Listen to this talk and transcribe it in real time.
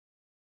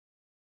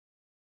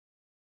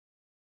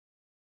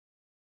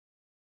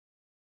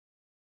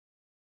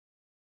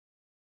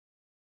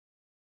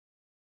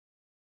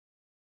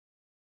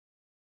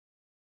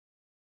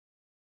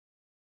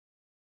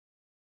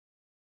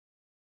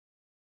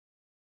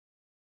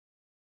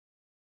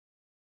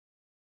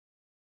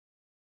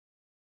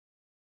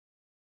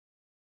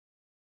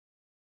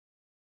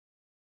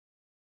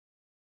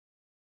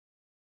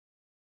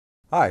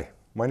Hi,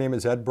 my name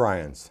is Ed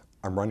Bryans.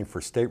 I'm running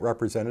for state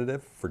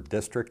representative for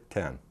District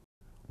 10,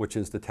 which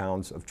is the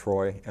towns of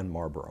Troy and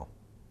Marlboro.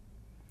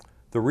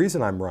 The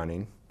reason I'm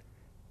running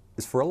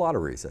is for a lot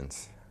of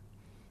reasons.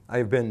 I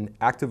have been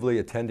actively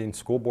attending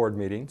school board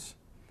meetings.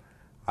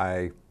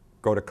 I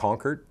go to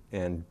Concord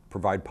and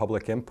provide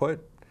public input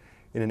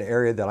in an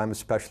area that I'm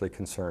especially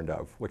concerned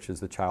of, which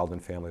is the Child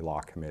and Family Law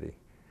Committee.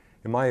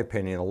 In my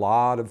opinion, a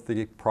lot of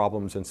the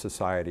problems in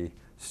society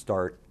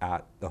start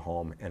at the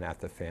home and at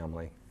the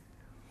family.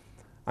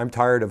 I'm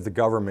tired of the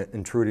government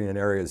intruding in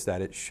areas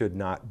that it should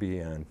not be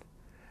in.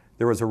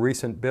 There was a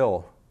recent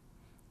bill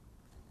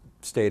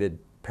stated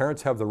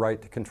parents have the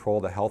right to control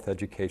the health,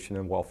 education,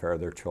 and welfare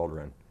of their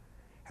children.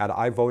 Had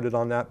I voted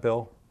on that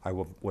bill, I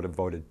would have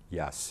voted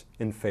yes,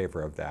 in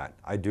favor of that.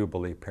 I do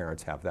believe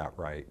parents have that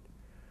right.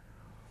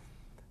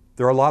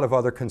 There are a lot of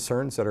other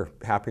concerns that are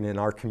happening in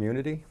our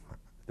community.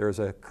 There's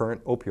a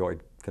current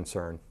opioid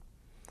concern.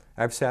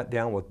 I've sat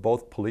down with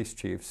both police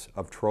chiefs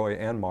of Troy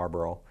and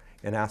Marlboro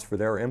and asked for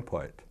their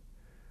input.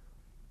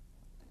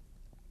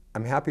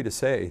 I'm happy to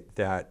say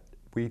that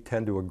we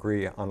tend to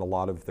agree on a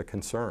lot of the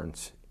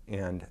concerns,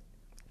 and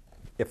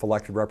if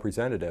elected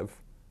representative,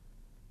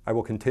 I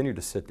will continue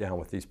to sit down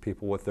with these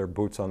people with their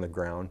boots on the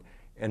ground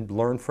and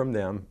learn from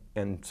them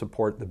and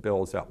support the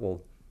bills that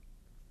will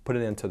put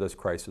an end to this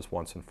crisis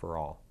once and for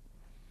all.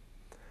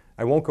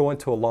 I won't go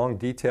into a long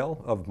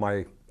detail of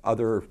my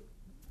other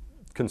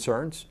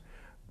concerns,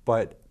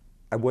 but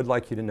I would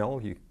like you to know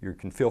you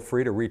can feel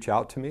free to reach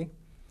out to me.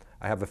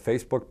 I have a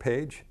Facebook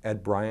page,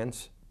 Ed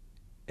Bryans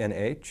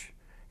NH,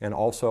 and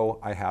also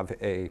I have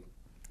a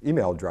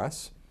email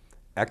address,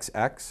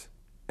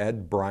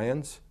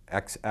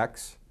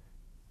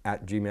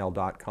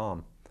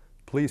 xxedbryansxx@gmail.com.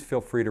 Please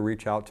feel free to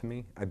reach out to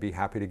me. I'd be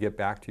happy to get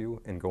back to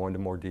you and go into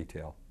more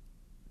detail.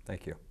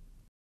 Thank you.